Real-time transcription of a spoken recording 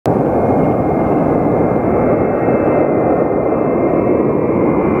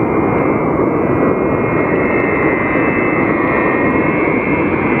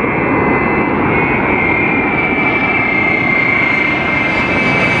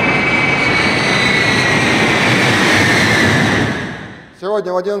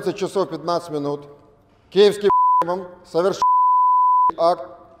сегодня в 11 часов 15 минут киевским совершил акт,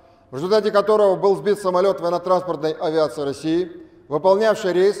 в результате которого был сбит самолет военно-транспортной авиации России,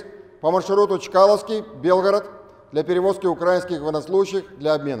 выполнявший рейс по маршруту Чкаловский-Белгород для перевозки украинских военнослужащих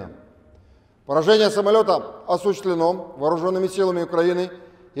для обмена. Поражение самолета осуществлено вооруженными силами Украины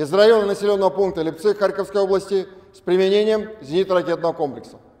из района населенного пункта Липцы Харьковской области с применением зенитно-ракетного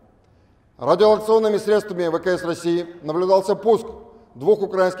комплекса. Радиолокационными средствами ВКС России наблюдался пуск 2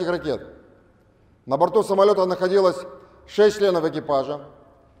 украинских ракет. На борту самолета находилось 6 членов экипажа,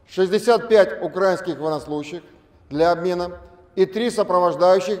 65 украинских военнослужащих для обмена и 3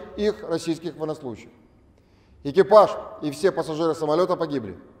 сопровождающих их российских военнослужащих. Экипаж и все пассажиры самолета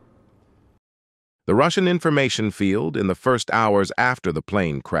погибли. The Russian information field in the first hours after the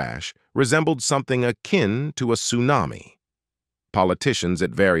plane crash resembled something akin to a tsunami. Politicians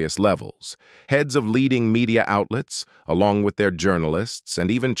at various levels, heads of leading media outlets, along with their journalists and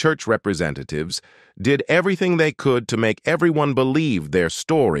even church representatives, did everything they could to make everyone believe their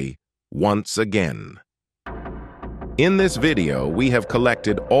story once again. In this video, we have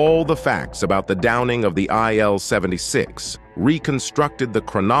collected all the facts about the downing of the Il-76, reconstructed the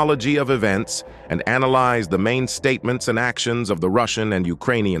chronology of events, and analyzed the main statements and actions of the Russian and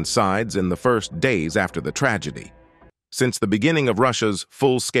Ukrainian sides in the first days after the tragedy. Since the beginning of Russia's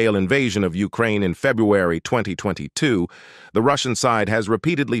full-scale invasion of Ukraine in February 2022, the Russian side has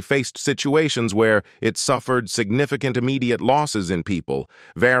repeatedly faced situations where it suffered significant immediate losses in people,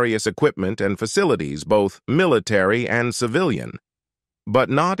 various equipment and facilities, both military and civilian. But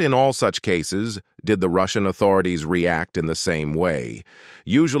not in all such cases did the Russian authorities react in the same way,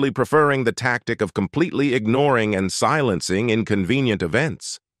 usually preferring the tactic of completely ignoring and silencing inconvenient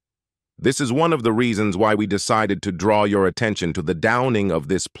events. This is one of the reasons why we decided to draw your attention to the downing of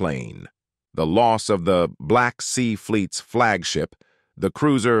this plane, the loss of the Black Sea Fleet's flagship, the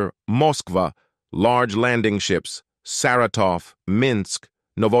cruiser Moskva, large landing ships Saratov, Minsk,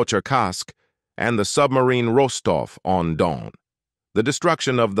 Novocherkassk, and the submarine Rostov-on-Don, the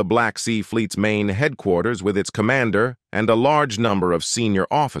destruction of the Black Sea Fleet's main headquarters with its commander and a large number of senior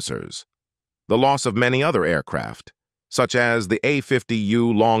officers, the loss of many other aircraft, such as the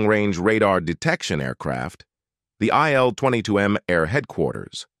A-50U long-range radar detection aircraft, the Il-22M air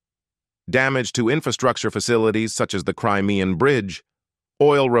headquarters, damage to infrastructure facilities such as the Crimean Bridge,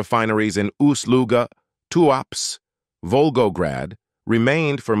 oil refineries in Ust-Luga, Tuapse, Volgograd,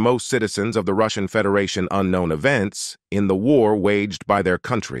 remained for most citizens of the Russian Federation unknown events in the war waged by their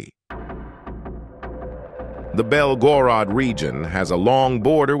country. The Belgorod region has a long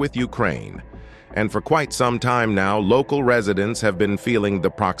border with Ukraine, and for quite some time now, local residents have been feeling the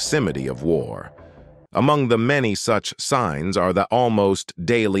proximity of war. Among the many such signs are the almost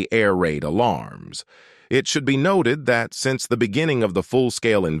daily air raid alarms. It should be noted that since the beginning of the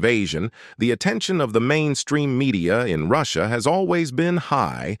full-scale invasion, the attention of the mainstream media in Russia has always been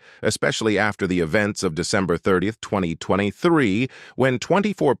high, especially after the events of December 30th, 2023, when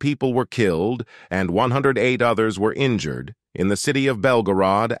 24 people were killed and 108 others were injured in the city of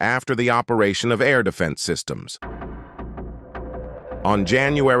Belgorod after the operation of air defense systems. On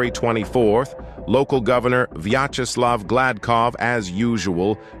January 24th, local governor Vyacheslav Gladkov, as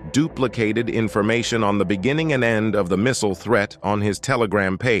usual, duplicated information on the beginning and end of the missile threat on his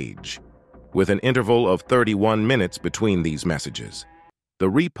Telegram page, with an interval of 31 minutes between these messages.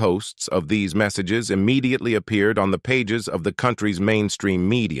 The reposts of these messages immediately appeared on the pages of the country's mainstream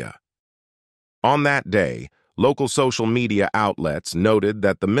media. On that day, local social media outlets noted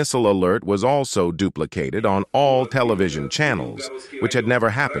that the missile alert was also duplicated on all television channels, which had never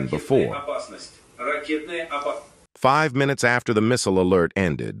happened before. 5 minutes after the missile alert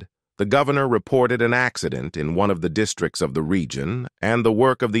ended, the governor reported an accident in one of the districts of the region and the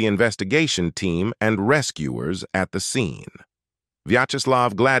work of the investigation team and rescuers at the scene.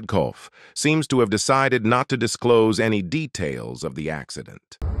 Vyacheslav Gladkov seems to have decided not to disclose any details of the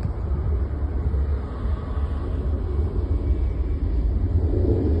accident.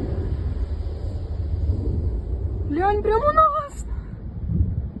 Глянь, прямо у нас!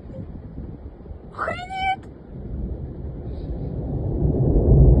 Охренеть!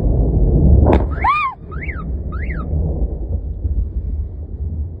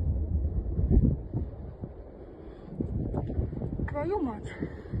 Твою мать!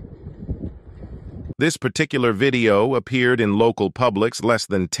 This particular video appeared in local publics less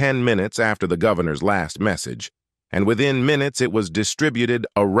than 10 minutes after the governor's last message, and within minutes it was distributed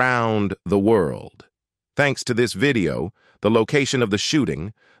around the world. Thanks to this video, the location of the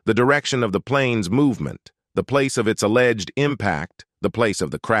shooting, the direction of the plane's movement, the place of its alleged impact, the place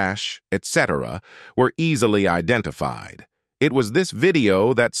of the crash, etc., were easily identified, It was this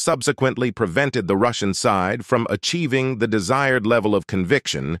video that subsequently prevented the Russian side from achieving the desired level of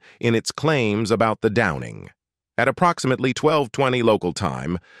conviction in its claims about the downing. At approximately 12:20 local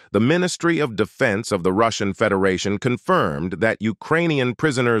time, the Ministry of Defense of the Russian Federation confirmed that Ukrainian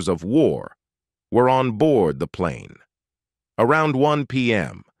prisoners of war were on board the plane. Around 1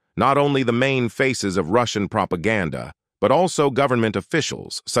 p.m., not only the main faces of Russian propaganda, but also government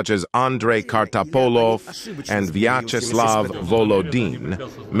officials such as Andrei Kartapolov and Vyacheslav Volodin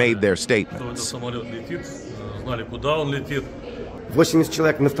made their statements. 80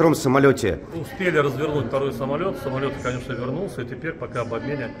 человек на втором самолете. Успели развернуть второй самолет. Самолет, конечно, вернулся, и теперь пока об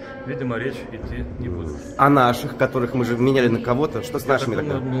обмене, видимо, речь идти не будет. А наших, которых мы же меняли на кого-то, что с нашими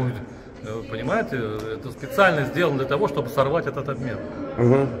тогда? Ну, понимаете, это специально сделано для того, чтобы сорвать этот обмен.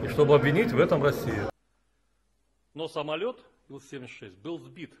 И чтобы обвинить в этом Россию. Но самолет Il-76 был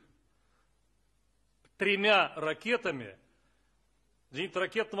сбит 3 ракетами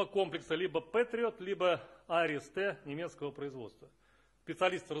зенитно-ракетного комплекса либо Patriot, либо АРСТ немецкого производства.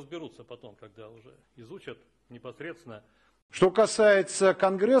 Специалисты разберутся потом, когда уже изучат непосредственно. Что касается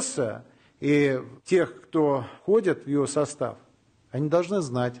Конгресса и тех, кто входит в его состав, они должны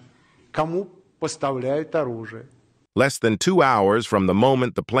знать, кому поставляют оружие. Less than 2 hours from the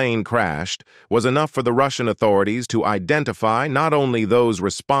moment the plane crashed was enough for the Russian authorities to identify not only those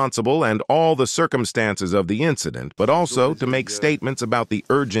responsible and all the circumstances of the incident, but also to make statements about the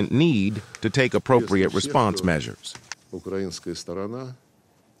urgent need to take appropriate response measures. Украинская сторона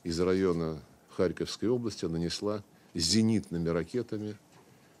из района Харьковской области нанесла зенитными ракетами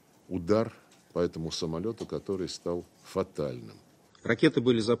удар по этому самолету, который стал фатальным. Ракеты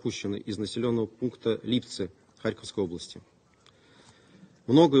были запущены из населенного пункта Липцы Харьковской области.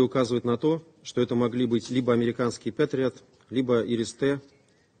 Многое указывает на то, что это могли быть либо американский Patriot, либо ИРСТ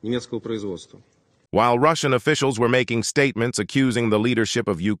немецкого производства. While Russian officials were making statements accusing the leadership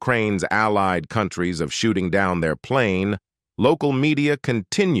of Ukraine's allied countries of shooting down their plane, local media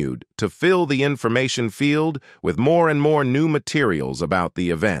continued to fill the information field with more and more new materials about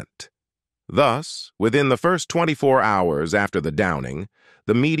the event. Thus, within the first 24 hours after the downing,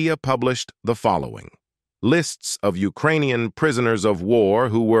 the media published the following: lists of Ukrainian prisoners of war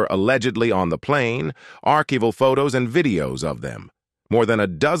who were allegedly on the plane, archival photos and videos of them, more than a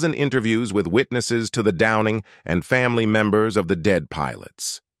dozen interviews with witnesses to the downing and family members of the dead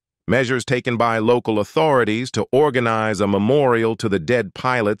pilots, measures taken by local authorities to organize a memorial to the dead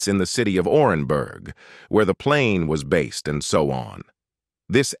pilots in the city of Orenburg, where the plane was based, and so on.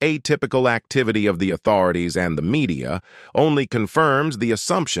 This atypical activity of the authorities and the media only confirms the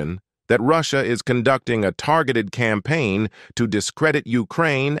assumption that Russia is conducting a targeted campaign to discredit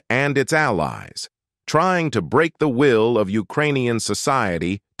Ukraine and its allies, trying to break the will of Ukrainian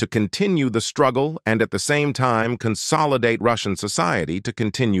society to continue the struggle and at the same time consolidate Russian society to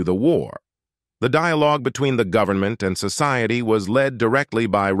continue the war. The dialogue between the government and society was led directly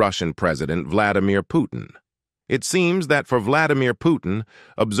by Russian President Vladimir Putin. It seems that for Vladimir Putin,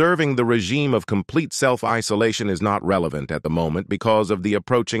 observing the regime of complete self-isolation is not relevant at the moment because of the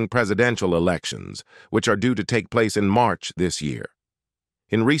approaching presidential elections, which are due to take place in March this year.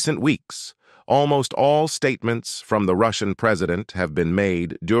 In recent weeks, almost all statements from the Russian president have been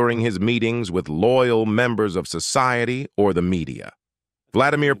made during his meetings with loyal members of society or the media.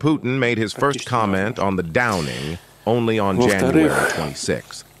 Vladimir Putin made his first comment on the downing only on January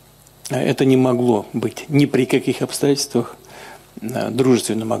 26th. Это не могло быть ни при каких обстоятельствах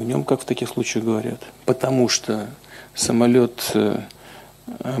дружественным огнем, как в таких случаях говорят, потому что самолет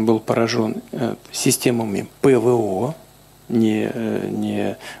был поражен системами ПВО,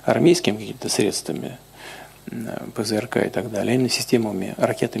 не армейскими какими-то средствами, ПЗРК и так далее, а именно системами,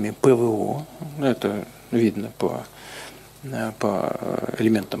 ракетами ПВО. Это видно по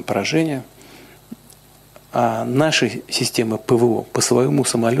элементам поражения. А наши системы ПВО по своему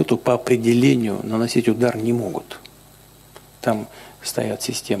самолету по определению наносить удар не могут. Там стоят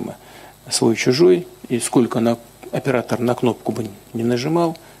системы свой-чужой, и сколько оператор на кнопку бы не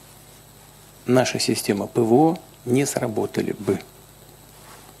нажимал, наши системы ПВО не сработали бы.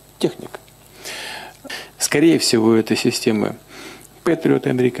 Техника. Скорее всего, это системы Patriot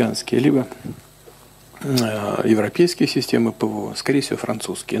американские, либо европейские системы ПВО, скорее всего,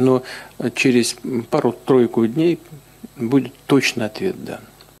 французские. Но через пару-тройку дней будет точный ответ дан.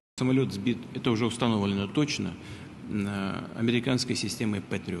 Самолет сбит, это уже установлено точно, американской системой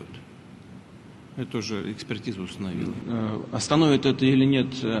Patriot. Это уже экспертиза установила. Остановит это или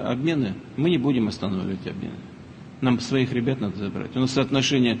нет обмены, мы не будем останавливать обмены. Нам своих ребят надо забрать. У нас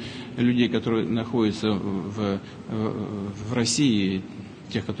соотношение людей, которые находятся в России,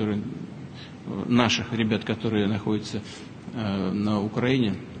 тех, которые наших ребят, которые находятся на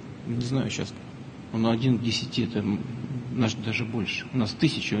Украине, не знаю сейчас, он 1 к 10, это даже больше. У нас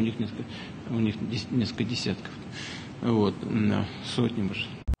 1000, у них несколько десятков. Вот, сотни, может.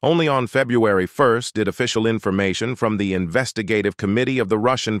 Only on February 1st did official information from the Investigative Committee of the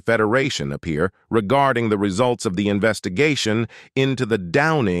Russian Federation appear regarding the results of the investigation into the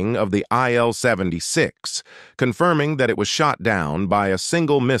downing of the Il-76, confirming that it was shot down by a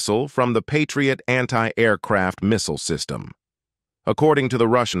single missile from the Patriot anti-aircraft missile system. According to the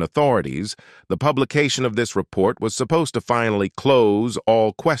Russian authorities, the publication of this report was supposed to finally close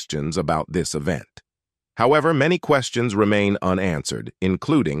all questions about this event. However, many questions remain unanswered,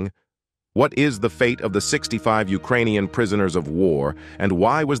 including, what is the fate of the 65 Ukrainian prisoners of war, and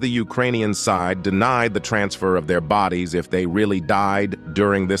why was the Ukrainian side denied the transfer of their bodies if they really died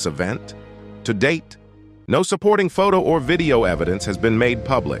during this event? To date, no supporting photo or video evidence has been made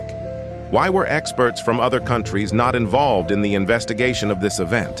public. Why were experts from other countries not involved in the investigation of this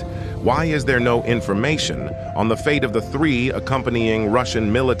event? Why is there no information on the fate of the 3 accompanying Russian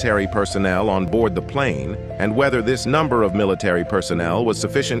military personnel on board the plane, and whether this number of military personnel was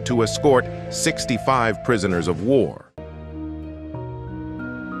sufficient to escort 65 prisoners of war?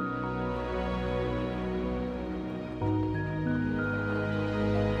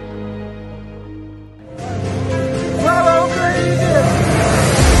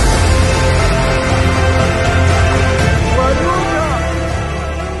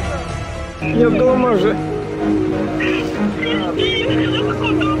 Я дома же.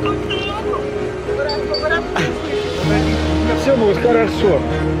 Все будет хорошо.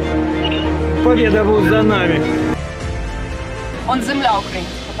 Победа будет за нами. Он земля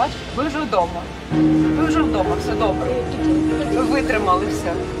українська, бачите? Ви вже вдома. Ви вже вдома, все добре. Ви витримали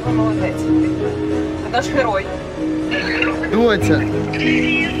все. Ви молодець. Ви наш герой. Доця,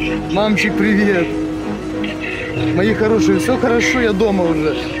 мамчик, привет. Мои хорошие, все хорошо, я дома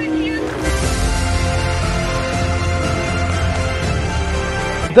уже.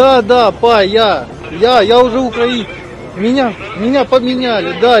 Да, па, я уже в Украине. Меня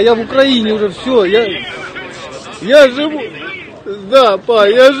поменяли, да, я в Украине уже, все, я живу. Да, па,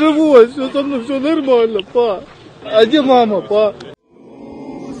 я живу, все со мной, все нормально, па. А где мама, па?